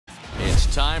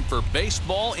It's time for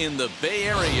baseball in the Bay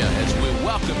Area as we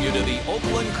welcome you to the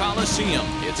Oakland Coliseum.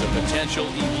 It's a potential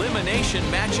elimination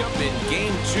matchup in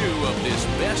Game 2 of this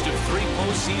best-of-3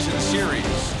 postseason series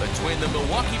between the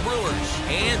Milwaukee Brewers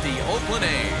and the Oakland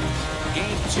A's.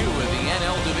 Game 2 of the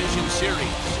NL Division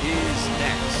Series is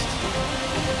next.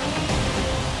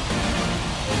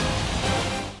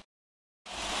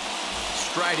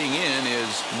 Striding in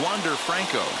is Wander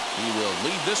Franco. He will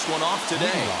lead this one off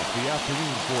today. Off the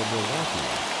afternoon for Milwaukee.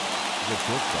 The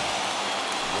shortstop.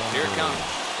 Here it comes.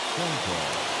 Franco.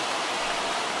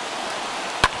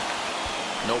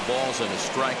 No balls and a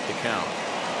strike to count.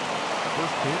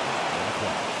 First pitch and a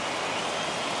clock.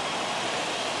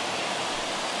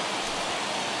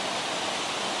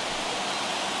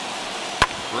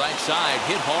 Right side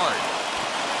hit hard.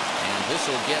 And this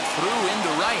will get through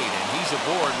into right, and he's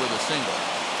aboard with a single.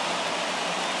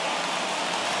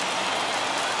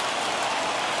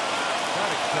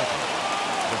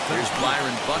 Here's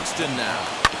Byron Buxton now.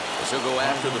 As he'll go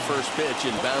after the first pitch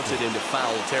and bounce it into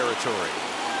foul territory.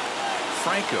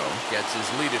 Franco gets his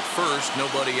lead at first,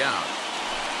 nobody out.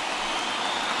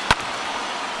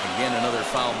 Again, another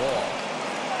foul ball.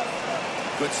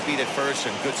 Good speed at first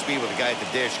and good speed with a guy at the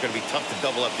dish. Going to be tough to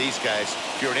double up these guys.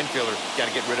 If you're an infielder, got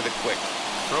to get rid of it quick.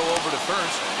 Throw over to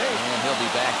first, and he'll be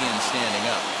back in standing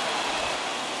up.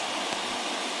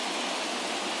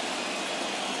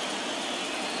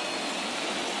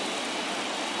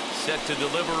 Set to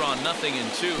deliver on 0-2.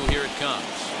 Here it comes.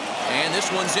 And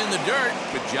this one's in the dirt.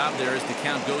 Good job there as the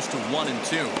count goes to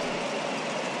 1-2.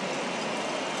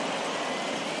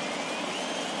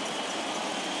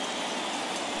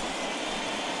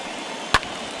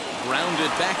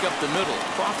 Grounded back up the middle.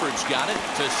 Crawford's got it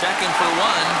to second for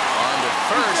one. On to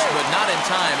first, but not in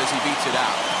time as he beats it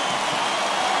out.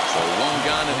 So one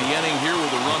gone in the inning here with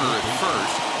a runner at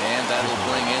first. And that'll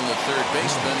bring in the third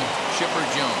baseman, Chipper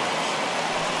Jones.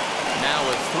 Now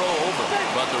a throw over,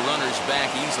 but the runner's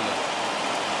back easily.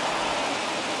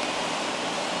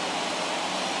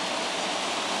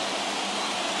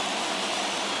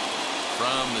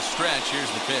 From the stretch, here's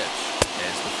the pitch.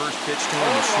 As the first pitch to him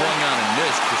was swung on and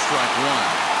missed for strike one.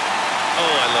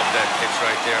 Oh, I love that pitch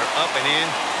right there. Up and in,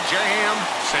 jam,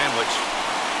 sandwich.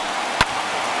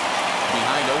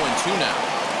 Behind 0-2 now.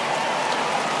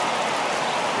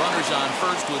 Runners on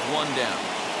first with one down.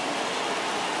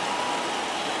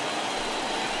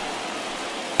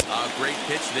 A great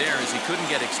pitch there as he couldn't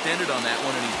get extended on that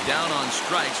one, and he's down on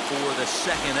strikes for the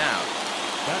second out.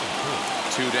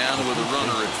 Two down with a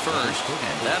runner at first,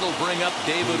 and that'll bring up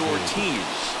David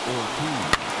Ortiz.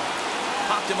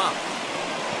 Popped him up.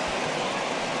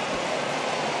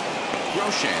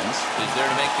 Groshans is there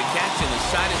to make the catch, and the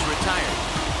side is retired.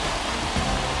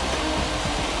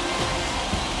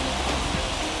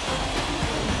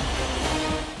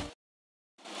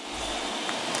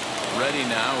 Ready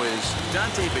now is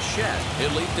Dante Bichette.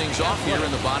 He'll lead things off here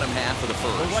in the bottom half of the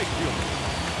first. The right fielder,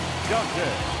 Dante.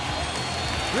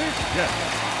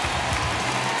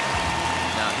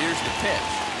 Now here's the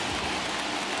pitch.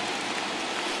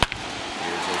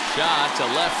 Here's a shot to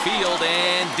left field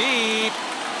and deep.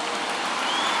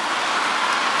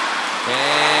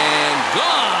 And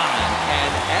gone.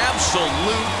 An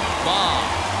absolute bomb.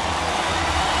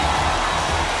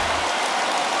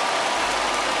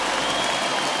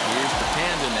 Here's the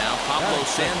Panda now, Pablo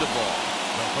Sandoval.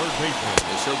 The third baseman.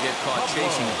 As he'll get caught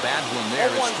chasing a bad one there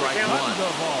at strike one.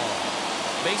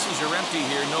 Bases are empty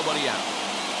here, nobody out.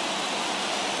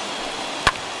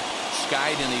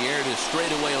 Skied in the air to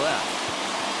straightaway left.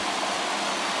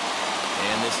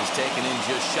 And this is taken in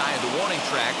just shy of the warning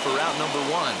track for out number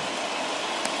one.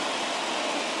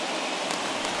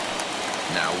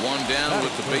 Now one down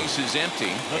with the bases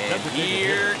empty. And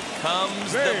here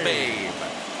comes the babe.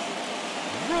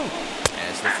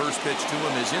 As the first pitch to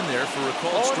him is in there for a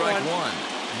called strike one.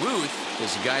 Ruth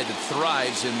is a guy that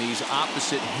thrives in these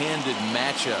opposite-handed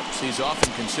matchups. He's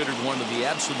often considered one of the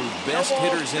absolute best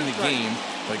hitters in the game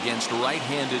against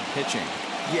right-handed pitching.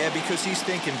 Yeah, because he's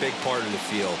thinking big part of the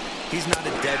field. He's not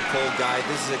a dead cold guy.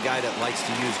 This is a guy that likes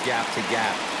to use gap to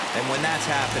gap. And when that's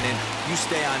happening, you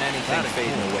stay on anything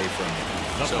fading away from you.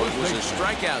 So it was a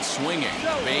strikeout swinging.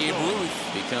 Babe Ruth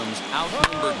becomes out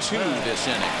number 2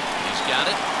 this inning. He's got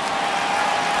it.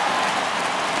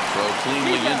 Throw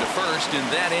cleanly into first, and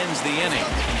that ends the inning.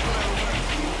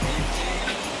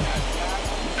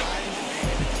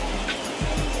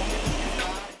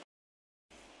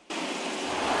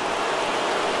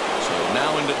 So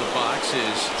now into the box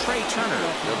is Trey Turner.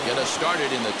 He'll get us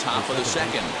started in the top of the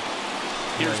second.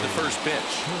 Here's the first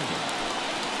pitch.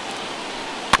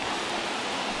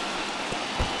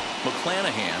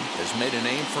 McClanahan has made a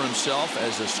name for himself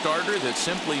as a starter that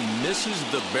simply misses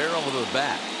the barrel of the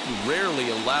bat. He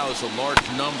rarely allows a large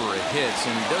number of hits,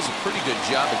 and he does a pretty good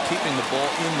job of keeping the ball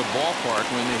in the ballpark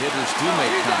when the hitters do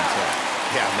make contact.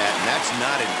 Yeah, Matt, and that's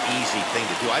not an easy thing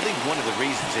to do. I think one of the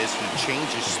reasons is he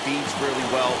changes speeds really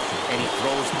well, and he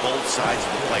throws both sides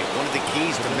of the plate. One of the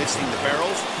keys to missing the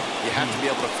barrels, you have to be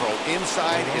able to throw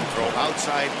inside and throw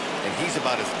outside, and he's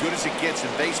about as good as it gets in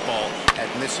baseball at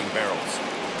missing barrels.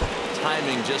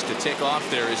 Timing just to tick off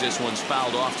there as this one's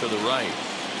fouled off to the right.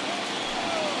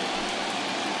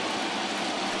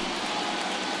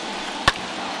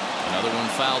 Another one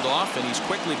fouled off, and he's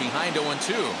quickly behind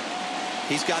 0-2.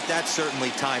 He's got that certainly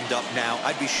timed up now.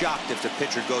 I'd be shocked if the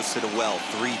pitcher goes to the well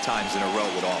 3 times in a row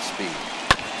with off speed.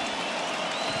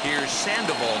 Here's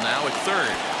Sandoval now at third.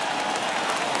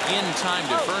 In time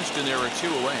to first, and there are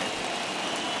 2 away.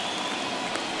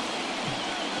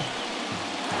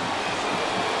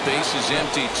 Base is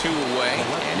empty, 2 away,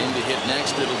 and in to hit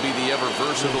next it'll be the ever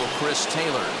versatile Chris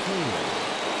Taylor.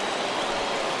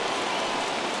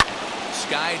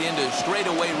 Skied into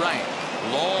straightaway right.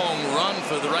 Long run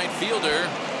for the right fielder.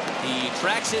 He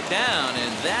tracks it down,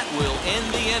 and that will end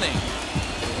the inning.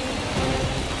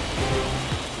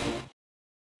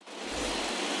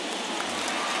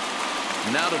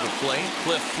 Now to the plate,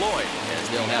 Cliff Floyd, as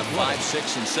they'll have 5,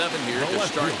 6, and 7 here to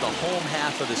start the home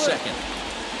half of the second.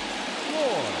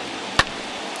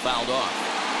 Fouled off.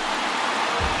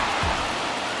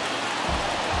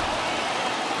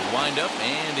 The windup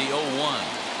and the 0-1.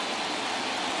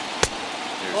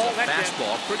 There's a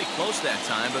fastball pretty close that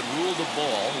time, but ruled the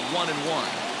ball 1-1.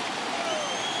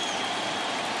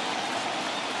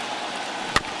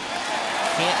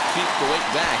 Can't keep the weight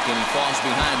back, and he falls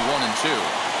behind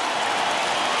 1-2.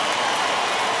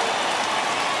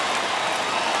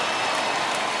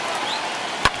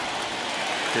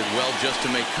 Did well just to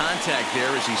make contact there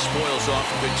as he spoils off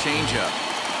a good changeup.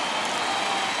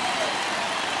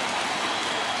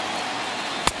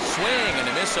 Swing and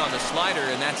a miss on the slider,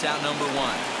 and that's out number 1.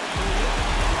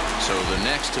 So the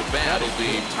next to bat will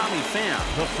be Tommy Pham.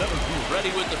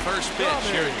 Ready with the first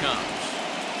pitch. Here it comes.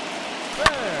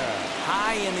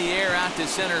 High in the air out to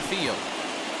center field.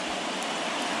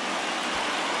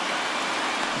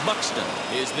 Buxton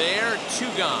is there.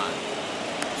 2 gone.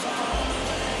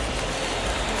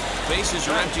 Bases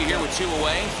are empty here with 2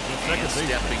 away. And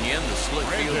stepping in, the split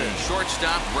field and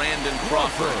shortstop, Brandon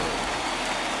Crawford.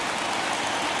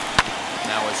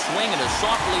 Now a swing and a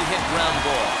softly hit ground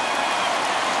ball.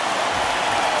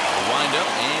 The windup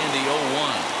and the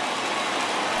 0-1.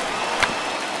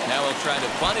 Now he'll try to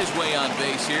bunt his way on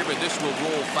base here, but this will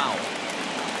roll foul.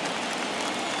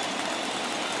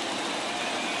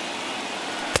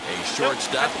 A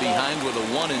shortstop behind with a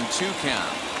 1-2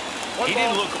 count. He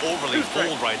didn't look overly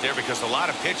bold right there because a lot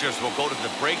of pitchers will go to the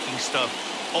breaking stuff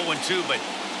 0-2, but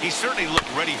he certainly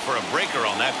looked ready for a breaker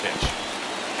on that pitch.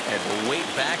 Had the weight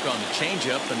back on the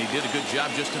changeup, and he did a good job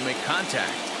just to make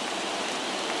contact.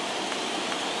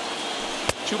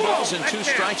 2 balls and 2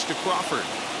 strikes to Crawford.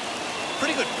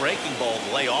 Pretty good breaking ball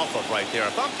to lay off of right there.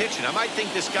 If I'm pitching, I might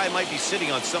think this guy might be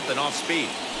sitting on something off speed.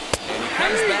 And he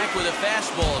comes back with a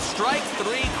fastball. Strike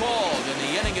 3 called, and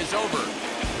the inning is over.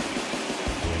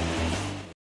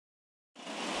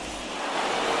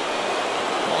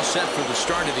 Set for the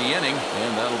start of the inning,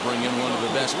 and that'll bring in one of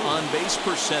the best on-base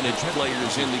percentage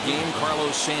players in the game,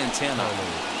 Carlos Santana.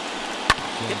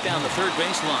 Hit down the third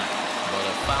baseline, but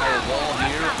a foul ball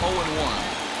here, 0-1.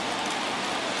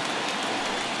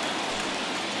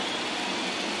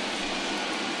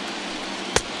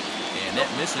 And that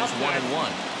misses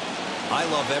 1-1. I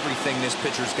love everything this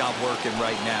pitcher's got working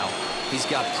right now. He's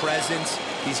got presence.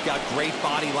 He's got great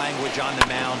body language on the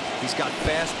mound. He's got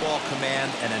fastball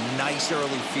command and a nice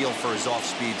early feel for his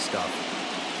off-speed stuff.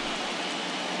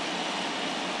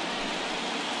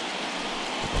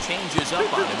 Changes up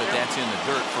on him, but that's in the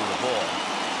dirt for the ball.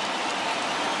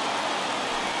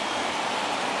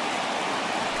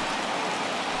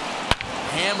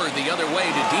 Hammered the other way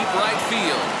to deep right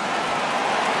field.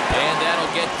 And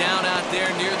that'll get down out there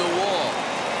near the wall.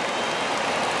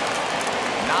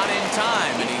 Not in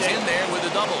time, and he's in there with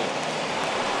a double.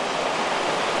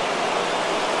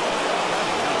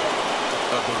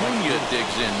 Acuna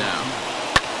digs in now.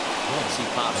 As he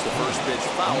pops the first pitch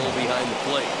foul behind the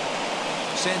plate.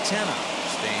 Santana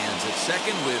stands at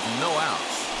second with no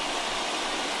outs.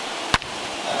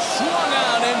 Swung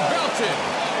out and belted.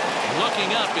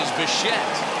 Looking up is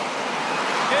Bichette.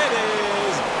 It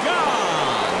is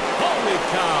gone. Holy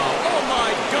cow. Oh,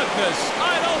 my goodness.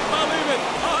 I don't believe it.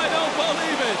 I don't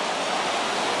believe it.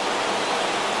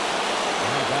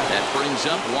 That brings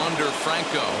up Wander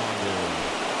Franco.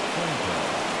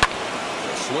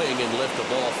 swing and lift the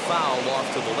ball foul off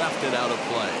to the left and out of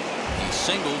play. He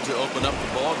singled to open up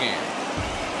the ball game.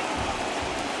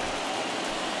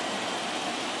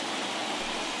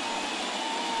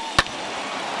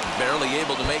 Barely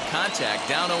able to make contact.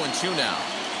 Down 0-2 now.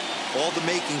 All the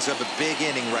makings of a big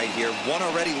inning right here. One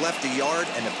already left a yard,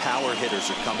 and the power hitters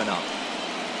are coming up.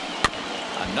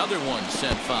 Another one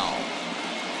sent foul.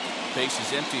 Base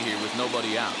is empty here with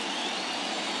nobody out.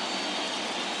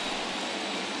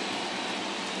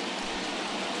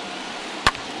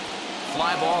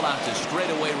 Fly ball out to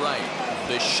straightaway right.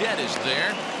 The shed is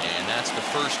there, and that's the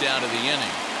first out of the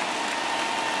inning.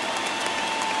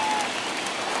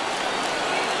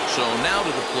 So now to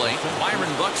the plate,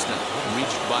 Byron Buxton,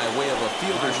 reached by way of a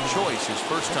fielder's choice his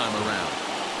first time around.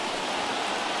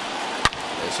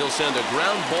 As he'll send a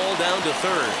ground ball down to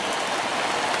third.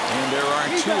 And there are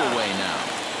two away now.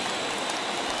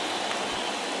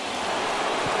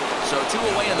 So two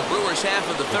away in the Brewers half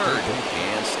of the third.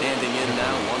 And standing in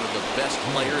now, one of the best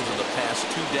players of the past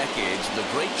 2 decades, the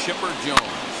great Chipper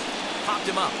Jones. Popped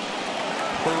him up.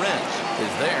 Perez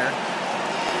is there.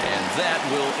 And that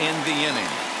will end the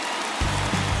inning.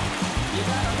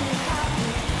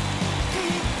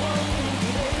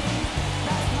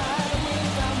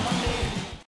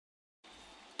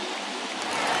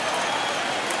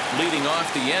 Leading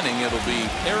off the inning, it'll be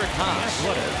Eric Haas.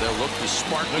 They'll look to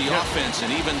spark the offense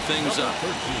and even things up.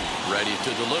 Ready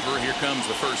to deliver. Here comes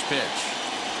the first pitch.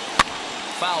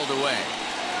 Fouled away.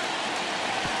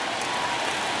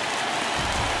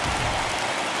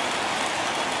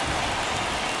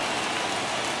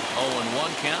 Oh,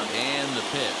 1 count and the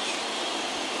pitch.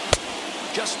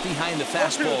 Just behind the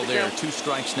fastball there. 2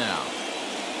 strikes now.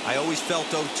 I always felt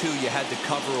 0-2 you had to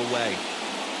cover away.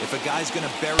 If a guy's going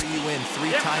to bury you in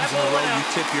 3 times in a row, you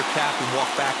tip your cap and walk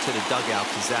back to the dugout,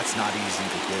 because that's not easy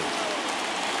to do.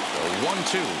 The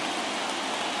 1-2.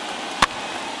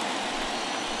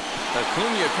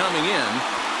 Acuna coming in.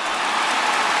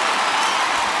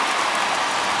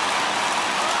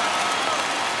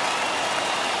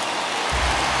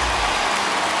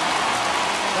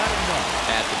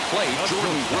 At the plate,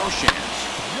 Jordan Groshans.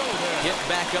 Hit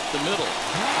back up the middle.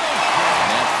 And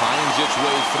that finds its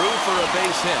way through for a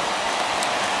base hit.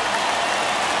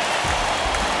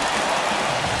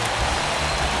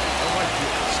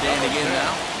 Standing in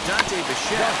now, Dante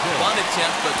Bichette. Bunt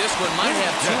attempt, but this one might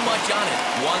have too much on it.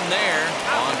 One there,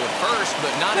 on to first, but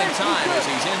not in time as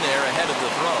he's in there ahead of the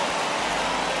throw.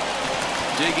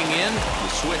 Digging in,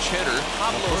 the switch hitter,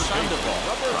 Pablo Sandoval.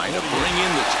 Trying to bring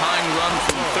in the tying run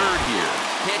from third here.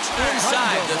 Pitch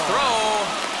inside, the throw.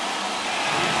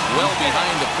 Well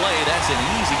behind the play, that's an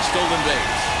easy stolen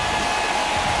base.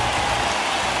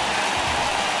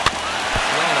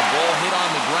 Playing a ball hit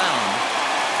on the ground.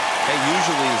 Hey,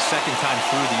 usually the second time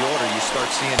through the order, you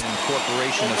start seeing an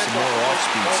incorporation of some more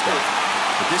off-speed stuff.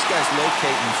 But this guy's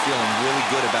locating and feeling really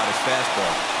good about his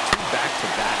fastball. 2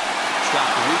 back-to-back.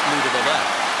 Chopped weakly to the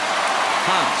left.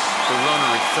 Haas, the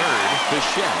runner at third.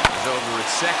 Bichette is over at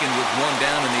second with 1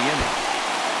 down in the inning.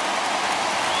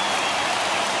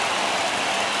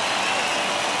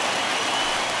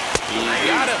 He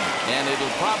got him, and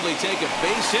it'll probably take a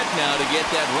base hit now to get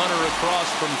that runner across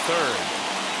from third.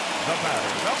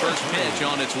 First pitch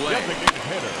on its way.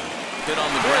 Hit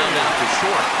on the ground out to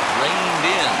short. Reined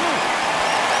in.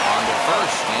 On to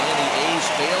first, and the A's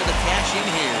fail to cash in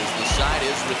here as the side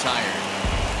is retired.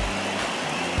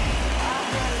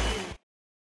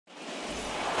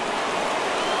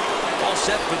 All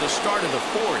set for the start of the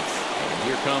 4th. And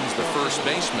here comes the first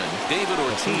baseman, David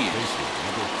Ortiz.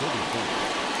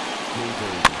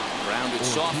 Grounded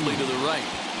softly to the right.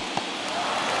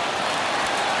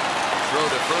 Throw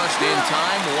to first in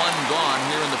time. 1 gone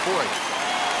here in the 4th.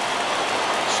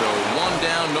 So 1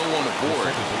 down, no one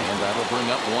aboard. And that'll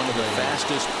bring up one of the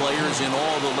fastest players in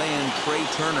all the land, Trey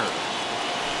Turner.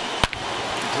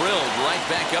 Drilled right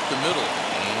back up the middle.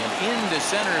 And into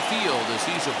center field as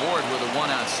he's aboard with a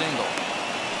 1-out single.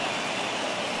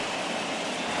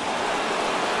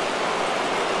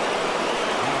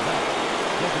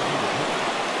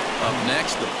 Up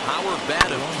next, the power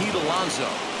bat of Pete Alonso.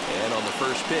 And on the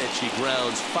first pitch, he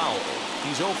grounds foul.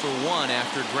 He's 0 for 1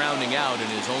 after grounding out in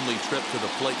his only trip to the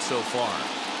plate so far.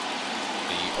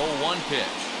 The 0-1 pitch.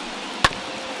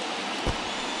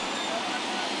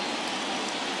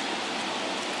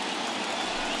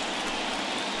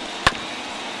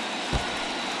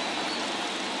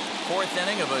 Fourth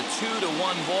inning of a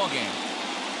 2-1 ball game.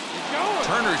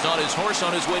 Turner's on his horse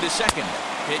on his way to second.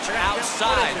 Pitch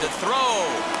outside. The throw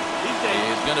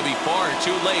is going to be far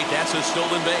too late. That's a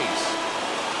stolen base.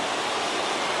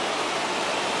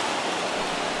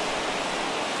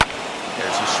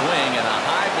 There's a swing and a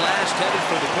high headed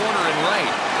for the corner and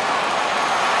right.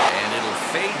 And it'll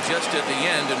fade just at the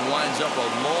end and winds up a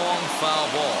long foul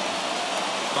ball.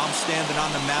 If I'm standing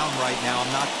on the mound right now,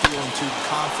 I'm not feeling too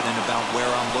confident about where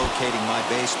I'm locating my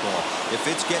baseball. If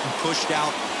it's getting pushed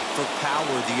out for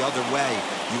power the other way,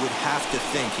 you would have to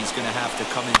think he's going to have to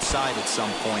come inside at some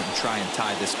point and try and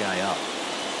tie this guy up.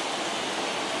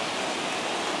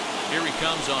 Here he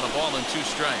comes on a ball and 2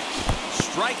 strikes.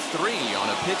 Strike 3 on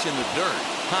a pitch in the dirt.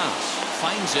 Haas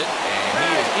finds it, and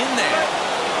he is in there.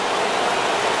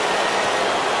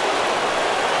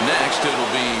 Next,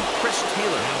 it'll be Chris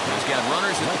Taylor. He's got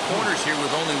runners at the corners here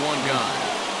with only 1 guy.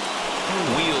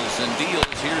 Wheels and deals.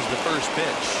 Here's the first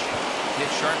pitch. Hit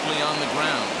sharply on the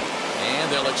ground. And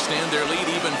they'll extend their lead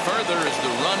even further as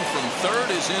the run from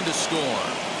third is in to score.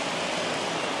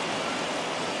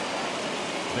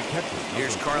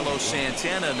 Here's Carlos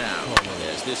Santana now,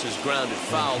 as this is grounded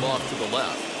foul off to the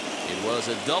left. It was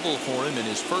a double for him in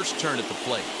his first turn at the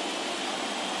plate.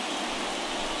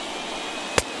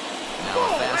 Now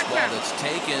a fastball that's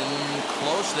taken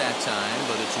close that time,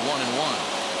 but it's 1-1.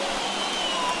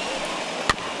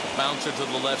 Bouncer to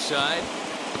the left side.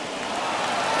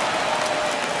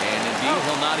 And indeed,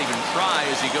 he'll not even try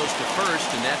as he goes to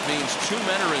first, and that means 2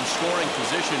 men are in scoring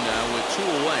position now with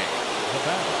 2 away.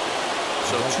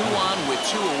 So 2 on with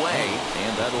 2 away,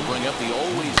 and that'll bring up the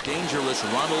always dangerous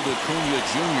Ronald Acuna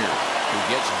Jr., who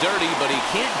gets dirty, but he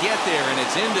can't get there, and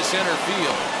it's into center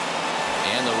field.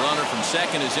 And the runner from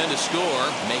second is in to score,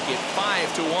 make it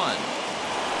 5-1.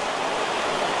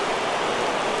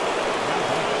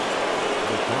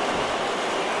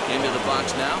 Into the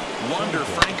box now, Wander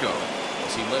Franco,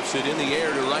 as he lifts it in the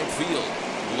air to right field.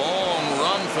 Long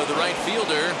run for the right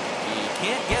fielder. He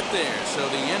can't get there, so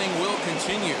the inning will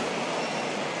continue.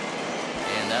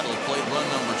 And that'll play run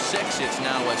number 6. It's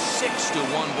now a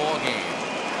 6-1 ball game.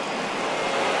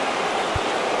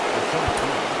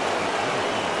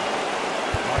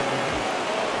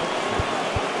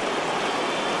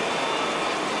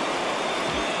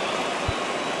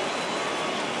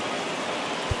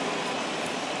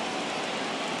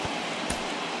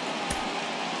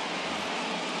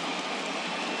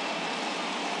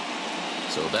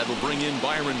 So that'll bring in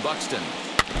Byron Buxton.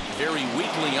 Very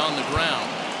weakly on the ground.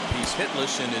 He's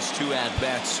hitless in his 2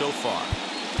 at-bats so far.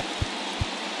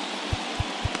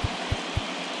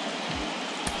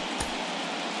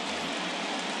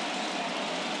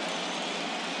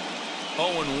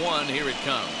 Oh, 0-1, here it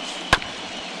comes.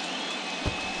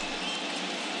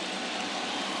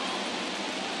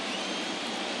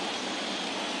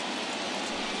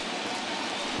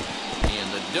 In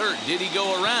the dirt, did he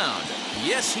go around?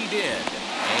 Yes, he did.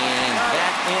 And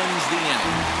that ends the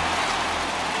inning.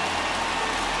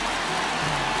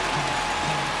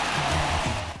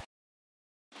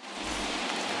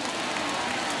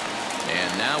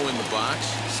 Now in the box,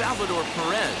 Salvador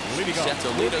Perez set to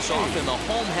lead us off in the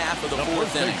home half of the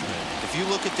 4th inning. If you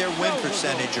look at their win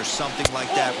percentage or something like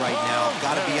that right now,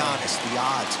 got to be honest, the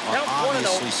odds are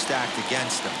obviously stacked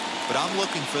against them. But I'm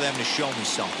looking for them to show me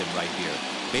something right here.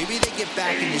 Maybe they get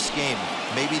back in this game,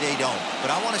 maybe they don't.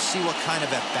 But I want to see what kind of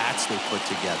at-bats they put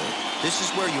together. This is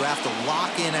where you have to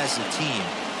lock in as a team.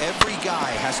 Every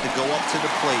guy has to go up to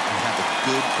the plate and have a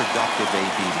good, productive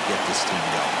AB to get this team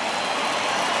going.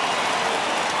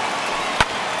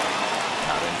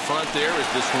 Front there as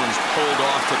this one's pulled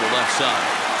off to the left side.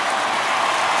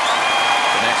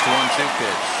 The next 1-2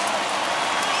 pitch.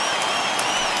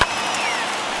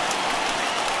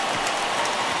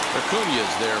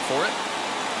 Acuna's there for it.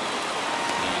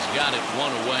 He's got it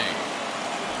 1 away.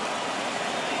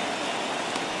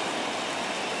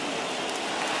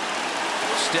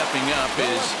 Stepping up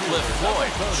is Cliff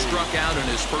Floyd, struck out in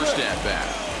his first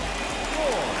at-bat.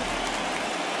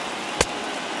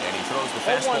 Throws the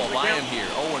fastball by him here.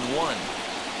 0-1.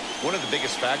 One of the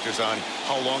biggest factors on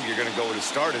how long you're going to go with a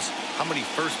start is how many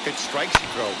first pitch strikes you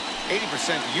throw.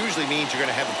 80% usually means you're going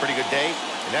to have a pretty good day,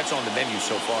 and that's on the menu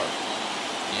so far.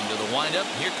 Into the windup.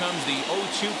 Here comes the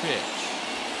 0-2 pitch.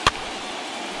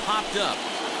 Popped up.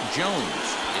 Jones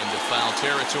into foul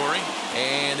territory,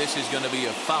 and this is going to be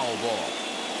a foul ball.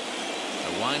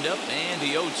 The windup and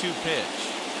the 0-2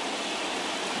 pitch.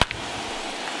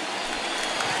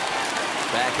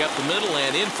 Back up the middle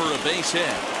and in for a base hit.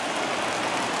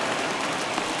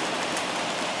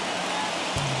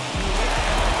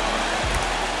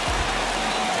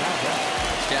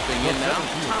 Stepping in now,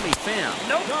 Tommy Pham.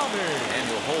 And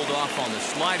will hold off on the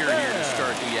slider here to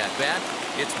start the at-bat.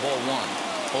 It's ball 1.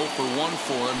 0 for 1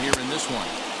 for him here in this one.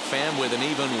 Pham with an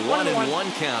even 1-1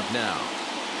 count now.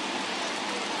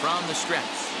 From the stretch.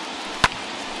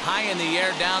 High in the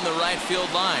air down the right field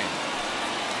line.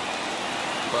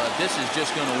 but this is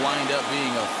just going to wind up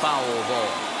being a foul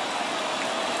ball.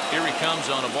 Here he comes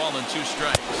on a ball and 2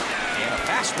 strikes. And a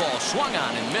fastball swung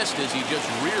on and missed as he just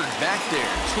reared back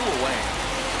there. 2 away.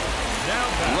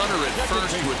 Runner at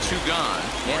first with 2 gone.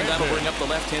 And that'll bring up the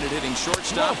left-handed hitting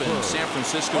shortstop and San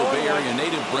Francisco Bay Area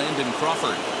native Brandon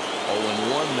Crawford.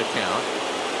 0-1 the count.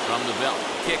 From the belt,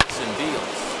 kicks and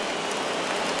deals.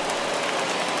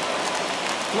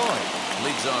 Floyd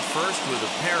leads off first with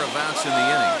a pair of outs in the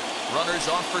inning. Runners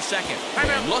off for second.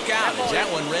 And look out as that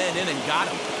one ran in and got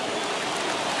him.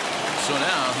 So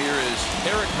now here is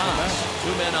Eric Haas.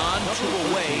 2 men on, 2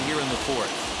 away here in the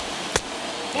 4th.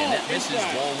 And that misses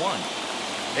ball 1.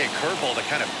 Hey, curveball that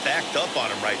kind of backed up on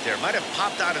him right there. Might have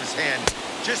popped out of his hand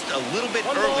just a little bit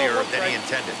earlier than he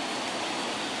intended.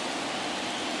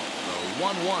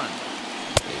 1-1.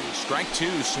 Strike 2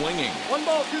 swinging. 1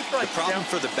 ball, 2 strikes. The problem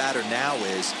for the batter now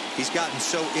is he's gotten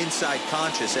so inside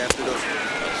conscious after those.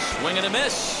 A swing and a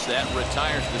miss. That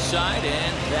retires the side,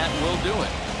 and that will do it.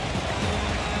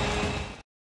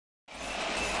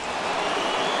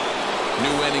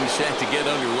 New inning set to get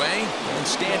underway, and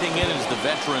standing in is the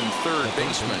veteran third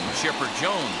baseman, Chipper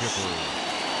Jones.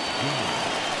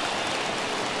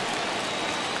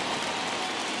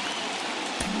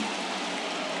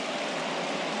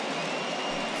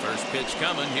 First pitch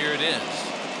coming. Here it is.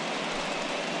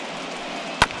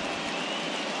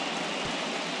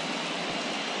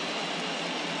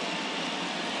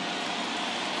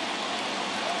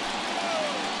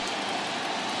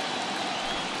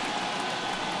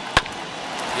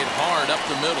 Hit hard up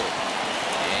the middle.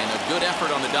 And a good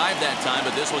effort on the dive that time,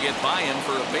 but this will get by him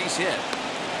for a base hit.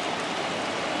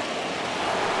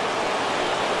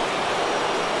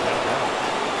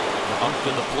 Up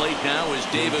to the plate now is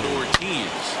David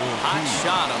Ortiz. Hot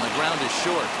shot on the ground is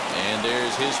short. And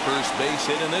there's his first base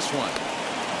hit in this one.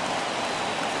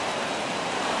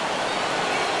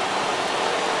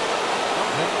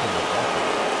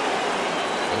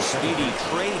 A speedy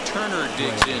Trey Turner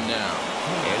digs in now.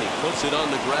 And he puts it on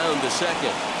the ground to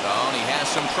second. Oh, and he has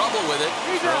some trouble with it.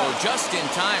 Throw just in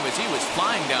time as he was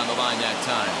flying down the line that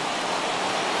time.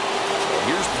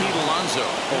 Here's Pete Alonso,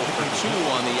 0 for 2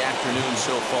 on the afternoon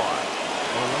so far.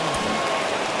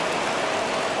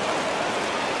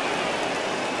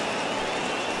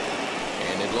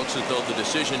 And it looks as though the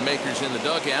decision makers in the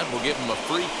dugout will give him a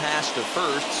free pass to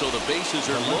first, so the bases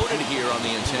are loaded here on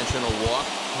the intentional walk,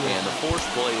 and the force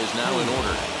play is now in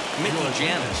order. Mickey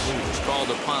Janis was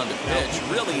called upon to pitch,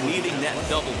 really needing that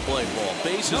double play ball.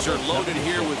 Bases are loaded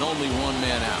here with only 1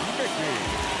 man out.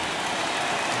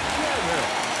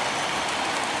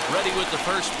 Ready with the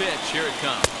first pitch. Here it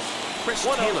comes. Chris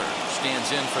Taylor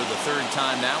stands in for the 3rd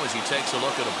time now as he takes a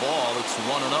look at a ball. It's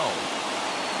 1-0.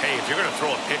 Hey, if you're going to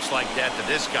throw a pitch like that to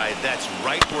this guy, that's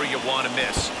right where you want to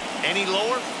miss. Any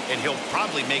lower, and he'll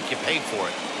probably make you pay for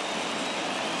it.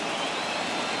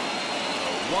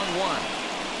 1-1.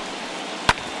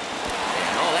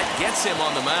 And oh, that gets him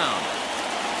on the mound.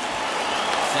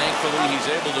 Thankfully, he's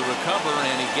able to recover,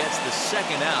 and he gets the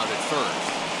 2nd out at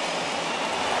first.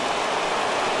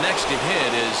 Next to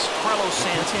hit is Carlos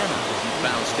Santana. He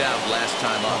bounced out last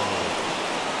time up.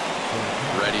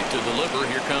 Ready to deliver.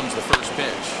 Here comes the first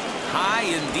pitch. High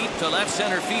and deep to left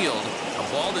center field. A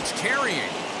ball that's carrying.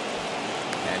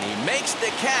 And he makes the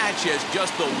catch as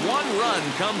just the 1 run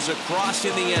comes across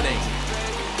in the inning.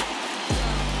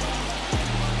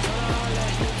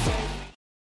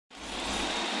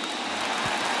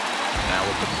 Now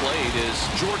at the plate is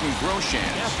Jordan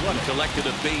Groshans. He collected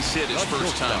a base hit his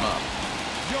first time up.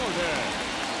 A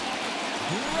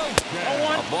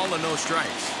ball and no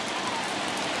strikes.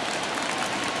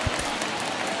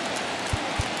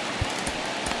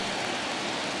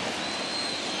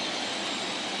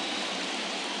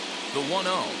 The 1-0.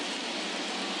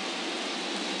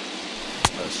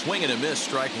 A swing and a miss,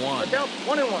 strike 1.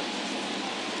 1-1.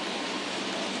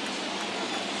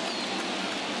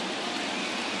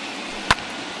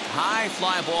 High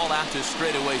fly ball out to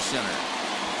straightaway center.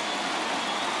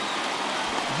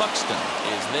 Buxton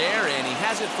is there, and he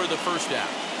has it for the first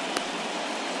out.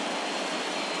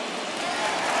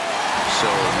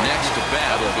 So next to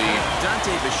bat will be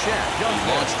Dante Bichette. He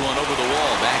launched one over the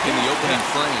wall back in the opening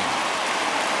frame.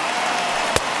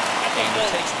 And he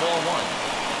takes ball 1.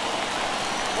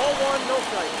 Ball 1, no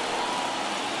strike.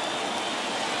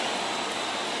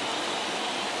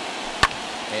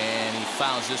 And he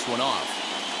fouls this one off.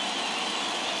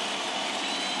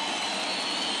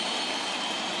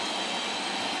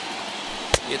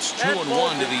 It's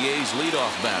 2-1 to the A's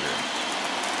leadoff batter.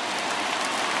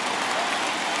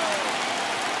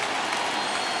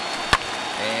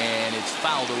 And it's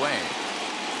fouled away.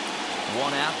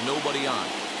 1 out, nobody on.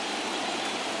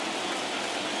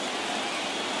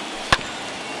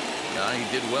 He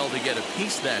did well to get a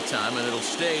piece that time, and it'll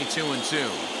stay 2-2.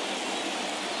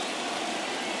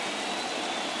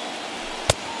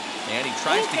 And he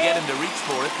tries to get him to reach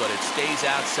for it, but it stays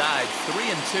outside.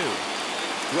 3-2.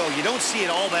 Well, you don't see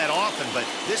it all that often, but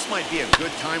this might be a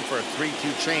good time for a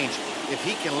 3-2 change. If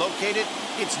he can locate it,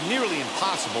 it's nearly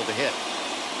impossible to hit.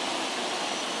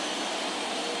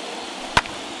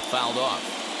 Fouled off.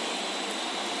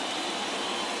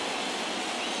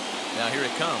 Now here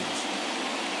it comes.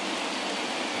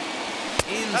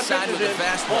 Inside with the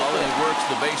fastball, and he works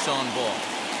the base on ball.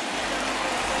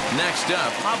 Next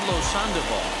up, Pablo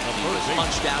Sandoval. He was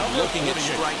punched out looking at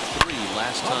strike 3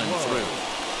 last time through.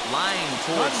 Lying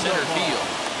towards center field.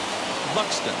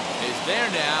 Buxton is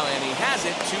there now, and he has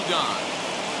it. 2 gone.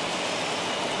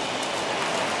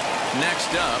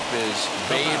 Next up is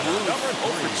Babe Ruth. 0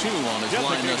 for 2 on his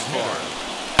line thus far.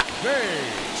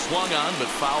 Swung on, but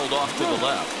fouled off to the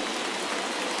left.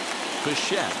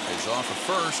 Bichette is off of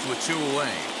first with 2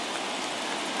 away.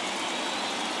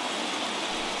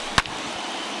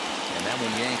 And that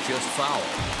one yanked just foul.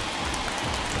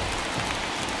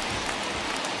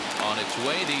 On its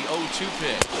way, the 0-2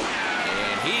 pitch.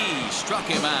 And he struck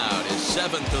him out. His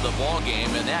 7th of the ball game,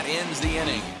 and that ends the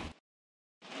inning.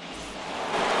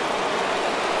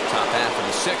 Top half of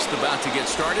the 6th about to get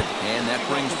started, and that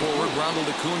brings forward Ronald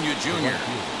Acuna Jr.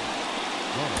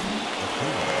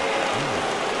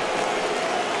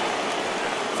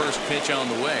 First pitch on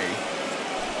the way.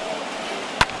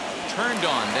 Turned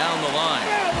on down the line.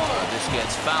 This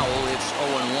gets foul. It's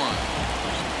 0-1.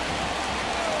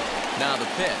 Now the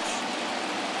pitch.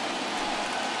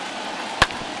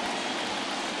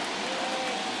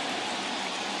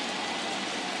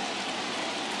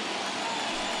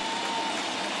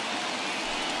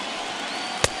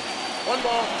 One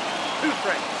ball, 2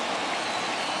 strikes.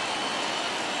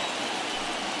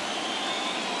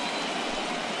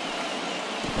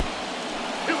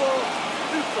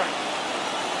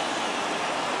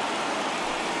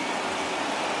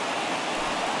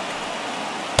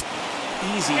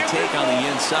 Easy take on the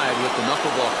inside with the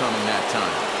knuckleball coming that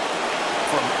time.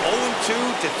 From 0-2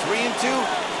 to 3-2,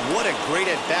 what a great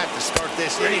at-bat to start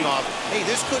this inning off. Hey,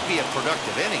 this could be a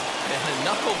productive inning. And the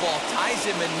knuckleball ties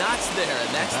him in knots there, and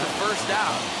that's the first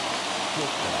out.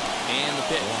 And the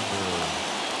pitch.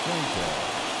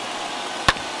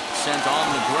 Sent on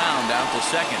the ground out to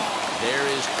second. There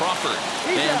is Crawford.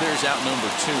 And there's out number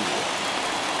 2.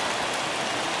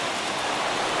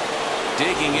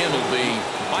 Digging in will be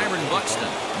Byron Buxton.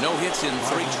 No hits in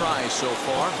 3 tries so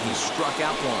far. He's struck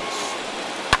out once.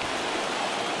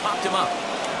 Popped him up.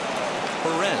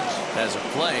 Perez has a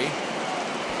play.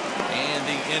 And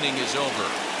the inning is over.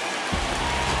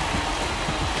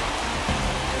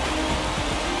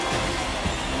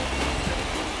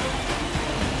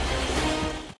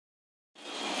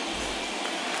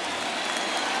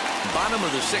 Bottom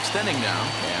of the 6th inning now.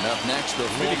 And up next, the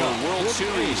former World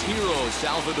Series hero,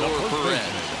 Salvador Perez.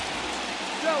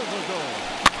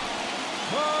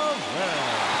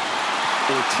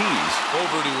 Ortiz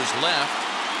over to his left.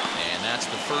 And that's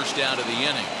the first out of the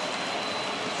inning.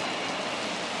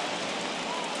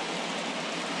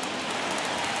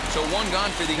 So 1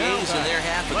 gone for the A's in their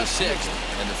half of the 6th.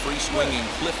 And the free-swinging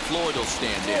Cliff Floyd will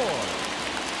stand in.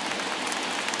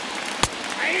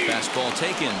 Fastball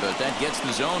taken, but that gets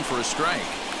the zone for a strike.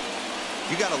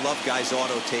 You got to love guys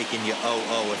auto taking you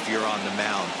 0-0 if you're on the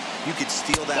mound. You could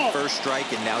steal that first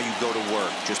strike, and now you go to work,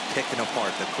 just picking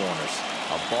apart the corners.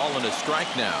 A ball and a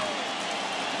strike now.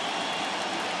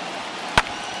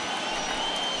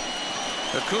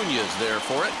 Acuna's there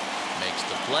for it. Makes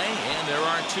the play, and there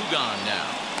are 2 gone now.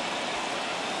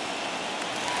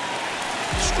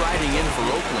 Striding in for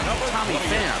Oakland, Tommy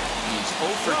Pham. He's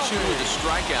 0 for 2 with a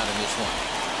strikeout in this one.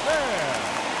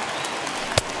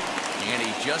 And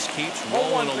he just keeps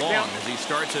rolling along as he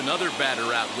starts another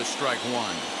batter out with strike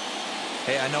 1.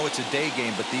 Hey, I know it's a day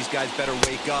game, but these guys better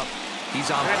wake up.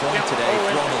 He's on point today,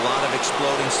 throwing a lot of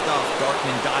exploding stuff,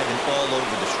 darting and diving all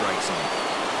over the strike zone.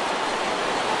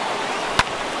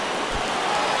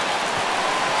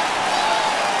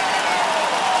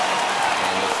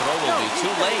 And the throw will be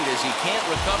too late as he can't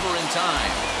recover in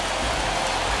time.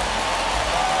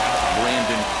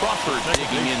 Brandon Crawford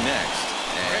digging in next.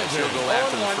 As he'll go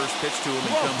after the first pitch to him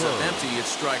and comes up empty. It's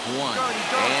strike 1.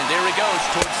 And there he goes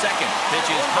towards second. Pitch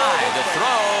is high. The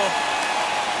throw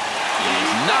is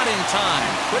not in time.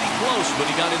 Pretty close, but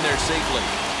he got in there safely.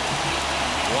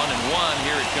 1-1.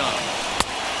 Here it comes.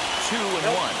 2-1.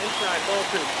 Inside, ball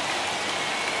 2.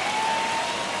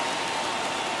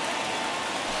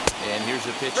 And here's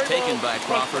a pitch taken by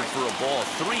Crawford for a ball.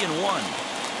 3-1.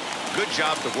 Good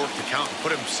job to work the count and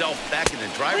put himself back in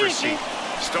the driver's seat.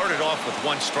 Started off with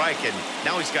 1 strike, and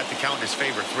now he's got the count in his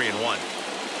favor, 3-1.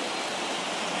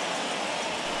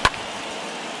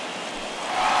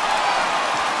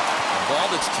 A ball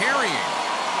that's carrying.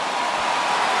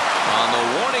 On the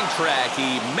warning track,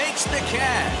 he makes the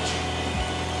catch.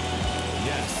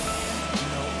 Yes.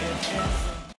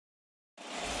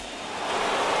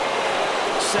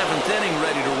 Seventh inning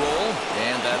ready to roll,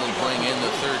 and that'll bring in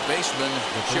the third baseman,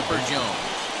 Chipper Jones.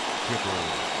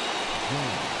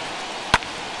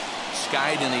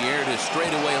 Skied in the air to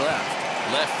straightaway left.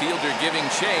 Left fielder giving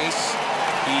chase.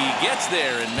 He gets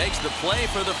there and makes the play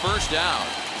for the first out.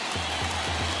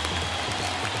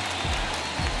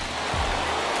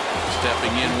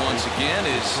 Stepping in once again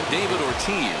is David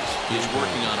Ortiz. He's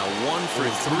working on a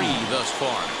 1-for-3 thus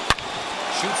far.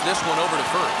 Shoots this one over to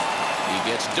first. He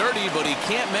gets dirty, but he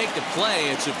can't make the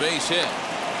play. It's a base hit.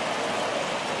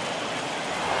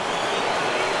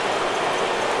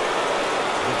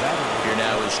 Here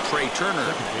now is Trey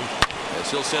Turner, as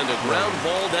he'll send a ground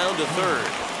ball down to third.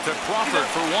 To Crawford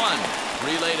for 1.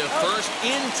 Relay to first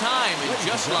in time, and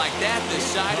just like that, this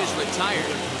side is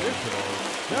retired.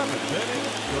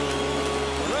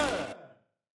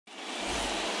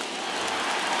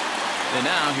 And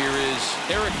now here is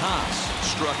Eric Haas,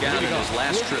 struck out in his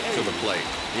last trip to the plate.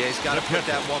 Yeah, he's got to put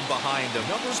that one behind him,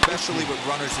 especially with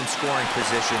runners in scoring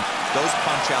position. Those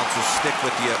punch-outs will stick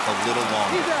with you a little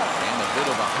longer. And a bit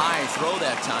of a high throw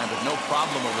that time, but no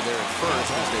problem over there at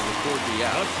first as they record the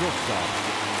out.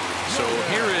 So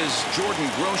here is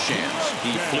Jordan Groshans.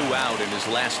 He flew out in his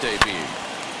last debut.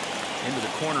 Into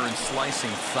the corner and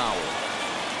slicing foul.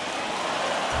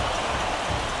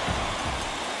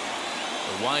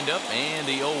 The windup and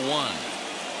the 0-1.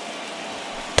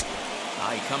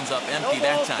 He comes up empty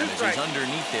that time as he's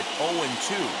underneath it,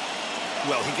 0-2.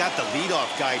 Well, he got the leadoff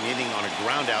guy hitting on a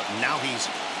ground out, and now he's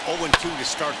 0-2 to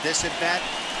start this at bat.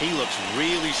 He looks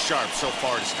really sharp so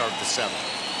far to start the 7th.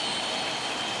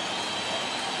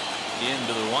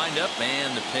 Into the windup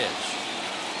and the pitch.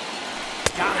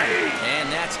 And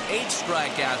that's 8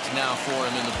 strikeouts now for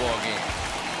him in the ballgame.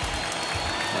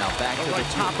 Now back to the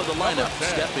top of the lineup,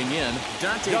 stepping in,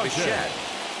 Dante Bichette.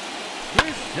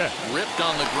 Ripped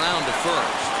on the ground to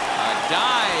first. A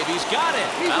dive, he's got it.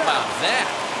 How about that?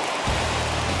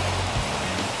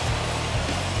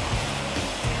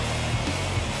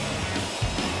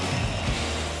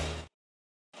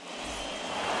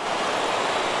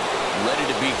 Ready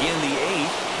to begin the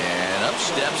 8th, and up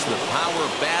steps the power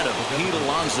bat of Pete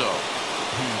Alonso.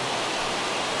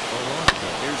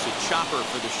 Here's a chopper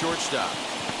for the shortstop.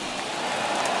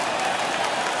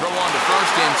 Throw on to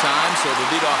first in time, so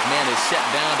the leadoff man is set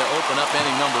down to open up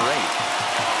inning number 8.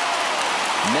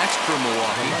 Next for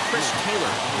Milwaukee, Chris Taylor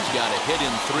has got a hit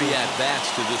in 3 at-bats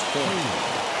to this point.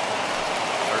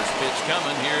 First pitch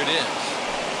coming, here it is.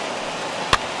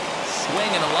 Swing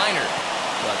and a liner.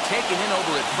 But taken in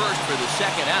over at first for the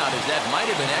second out, as that might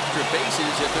have been extra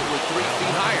bases if it were 3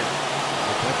 feet higher.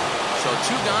 So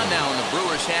 2 gone now in the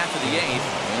Brewers half of the 8th,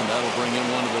 and that'll bring in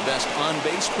one of the best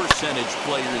on-base percentage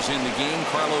players in the game,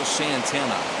 Carlos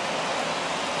Santana.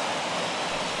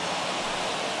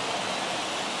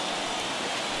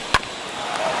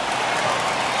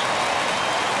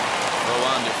 Throw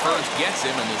on to first gets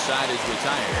him, and the side is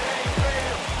retired.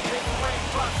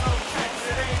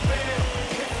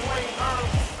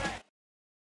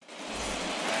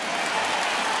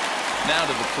 Now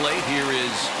to the plate, here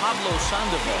is Pablo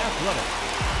Sandoval.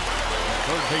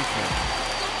 Third baseman,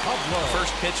 Pablo.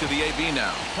 First pitch of the AB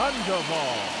now.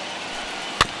 Sandoval.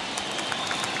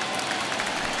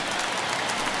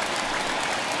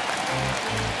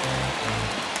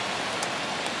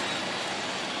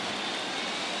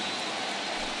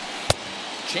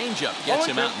 Changeup gets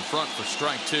him out in front for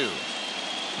strike 2.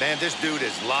 Man, this dude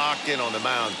is locked in on the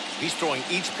mound. He's throwing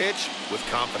each pitch with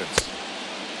confidence.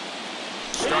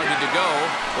 Started to go.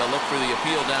 They'll look for the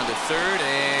appeal down to third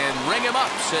and ring him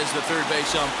up, says the third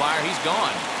base umpire. He's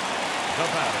gone.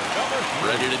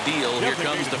 Ready to deal. Here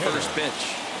comes the first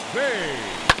pitch.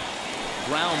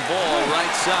 Ground ball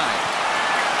right side.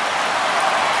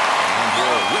 And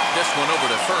he'll whip this one over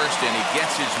to first, and he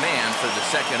gets his man for the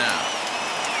second out.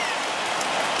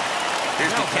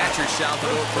 Here's the catcher,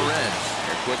 Salvador Perez.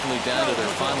 They're quickly down to their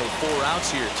final 4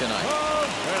 outs here tonight.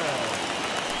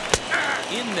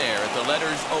 In there at the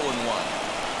letters 0-1.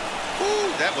 Ooh,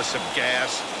 that was some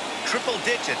gas. Triple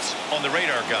digits on the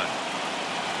radar gun.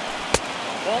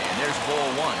 And there's ball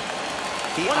 1.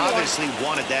 He obviously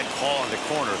wanted that call in the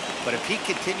corner, but if he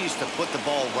continues to put the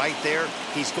ball right there,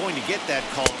 he's going to get that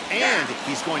call, and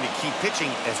he's going to keep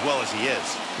pitching as well as he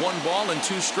is. 1 ball and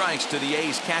 2 strikes to the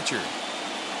A's catcher.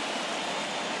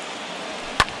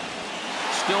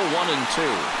 still 1-2.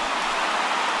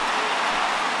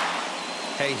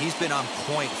 Hey, he's been on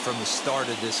point from the start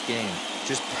of this game.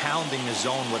 Just pounding the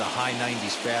zone with a high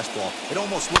 90s fastball. It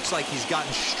almost looks like he's gotten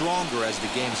stronger as the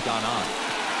game's gone on.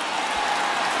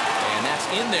 And that's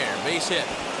in there, base hit.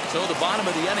 So the bottom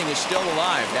of the inning is still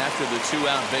alive after the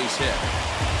 2-out base hit.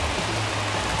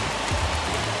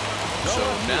 So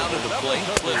now to the plate,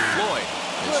 Cliff Floyd.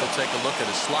 This will take a look at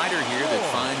a slider here that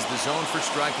finds the zone for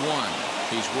strike one.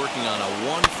 He's working on a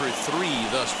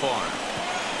 1-for-3 thus far.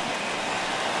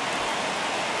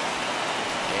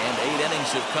 And 8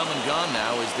 innings have come and gone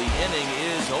now as the inning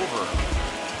is over.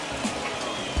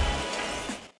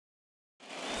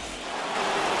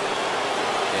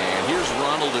 And here's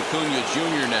Ronald Acuna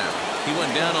Jr. now. He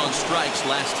went down on strikes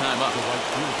last time up.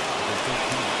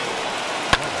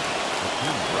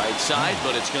 Right side,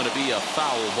 but it's going to be a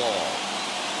foul ball.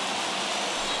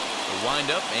 The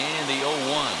windup and the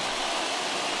 0-1.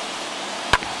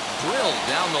 Drilled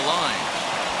down the line.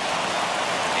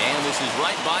 And this is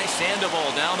right by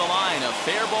Sandoval down the line. A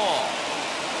fair ball.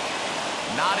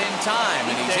 Not in time,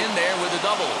 and he's in there with a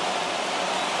double.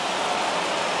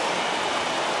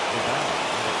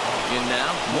 In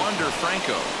now, Wander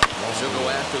Franco. He'll go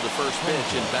after the first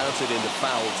pitch and bounce it into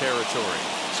foul territory.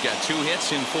 He's got 2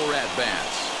 hits in 4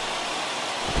 at-bats.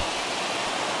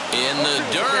 In the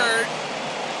dirt.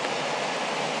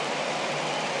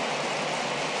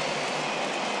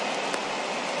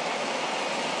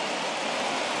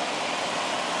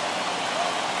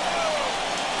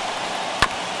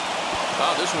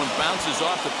 Oh, this one bounces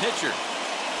off the pitcher.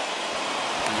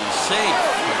 He's safe.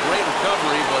 A great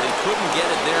recovery, but he couldn't get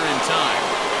it there in time.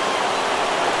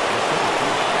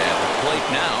 At the plate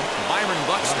now, Byron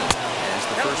Buxton has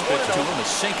the first pitch to him, a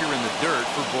sinker in the dirt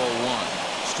for ball 1.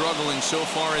 Struggling so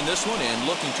far in this one and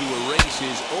looking to erase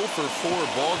his 0-for-4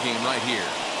 ball game right here.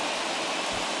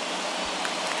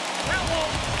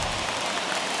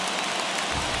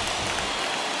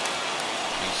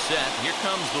 He's set. Here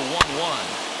comes the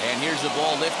 1-1. And here's the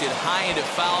ball lifted high into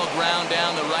foul ground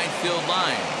down the right field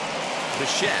line.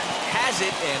 Bichette has it,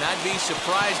 and I'd be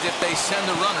surprised if they send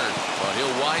the runner. But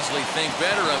he'll wisely think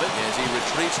better of it as he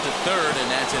retreats to third, and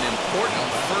that's an important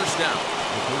first out.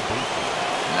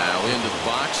 Now into the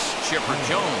box, Chipper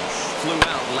Jones flew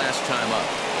out last time up.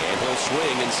 And he'll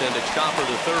swing and send a chopper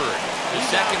to third. The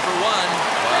second for 1,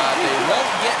 but they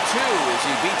won't get 2 as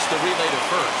he beats the relay to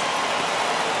first.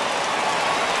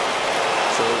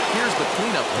 So here's the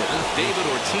cleanup hitter, David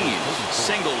Ortiz,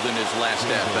 singled in his last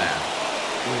at-bat.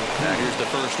 Now here's the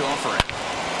first offering.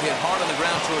 Hit hard on the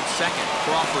ground towards second.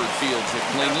 Crawford fields it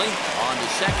cleanly. On to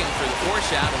second for the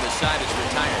force out, and the side is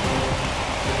retired.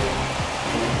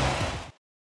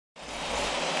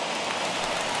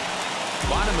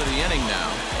 Bottom of the inning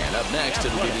now. And up next,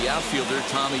 it'll be the outfielder,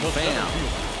 Tommy Pham.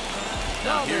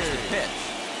 Now here's the pitch.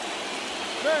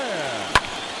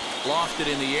 Lofted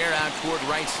in the air out toward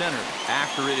right center.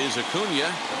 After it is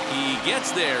Acuna. He gets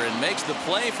there and makes the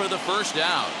play for the first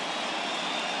out.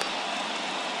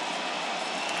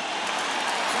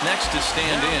 Next to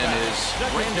stand in is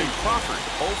Brandon Crawford.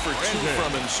 0-for-2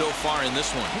 from him so far in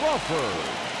this one.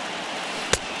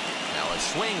 Now a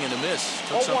swing and a miss.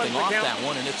 Took something off that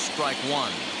one, and it's strike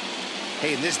 1.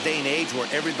 Hey, in this day and age where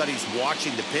everybody's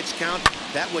watching the pitch count,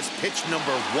 that was pitch number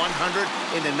 100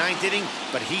 in the 9th inning,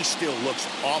 but he still looks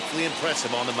awfully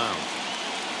impressive on the mound.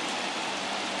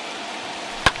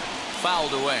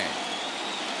 Fouled away.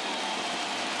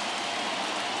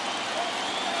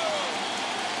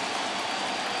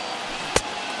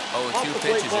 0-2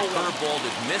 pitch is a curveball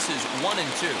that misses 1 and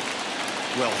 2.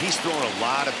 Well, he's thrown a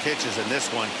lot of pitches in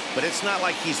this one, but it's not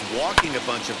like he's walking a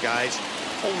bunch of guys.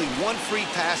 Only 1 free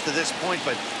pass to this point,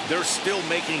 but they're still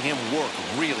making him work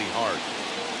really hard.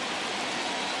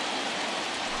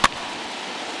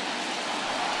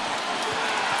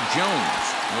 Jones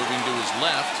moving to his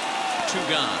left. 2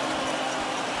 gone.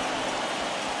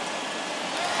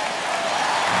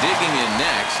 Digging in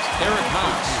next, Eric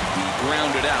Haas. He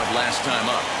grounded out last time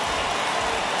up.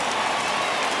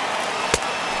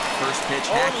 First pitch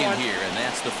hacking here, and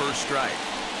that's the first strike.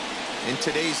 In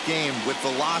today's game, with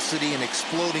velocity and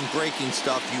exploding breaking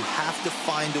stuff, you have to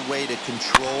find a way to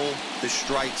control the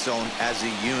strike zone as a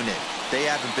unit. They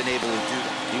haven't been able to do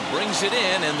that. He brings it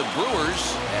in, and the Brewers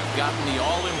have gotten the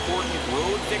all-important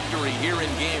road victory here in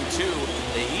Game 2.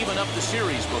 They even up the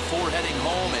series before heading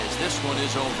home as this one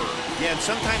is over. Yeah, and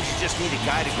sometimes you just need a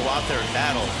guy to go out there and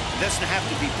battle. It doesn't have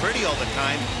to be pretty all the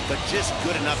time, but just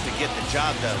good enough to get the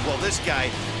job done. Well, this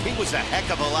guy, he was a heck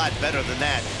of a lot better than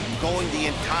that. Going the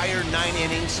entire 9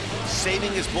 innings,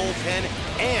 saving his bullpen,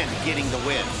 and getting the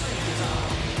win.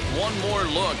 one more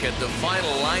look at the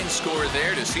final line score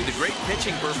there to see the great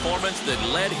pitching performance that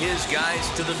led his guys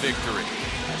to the victory.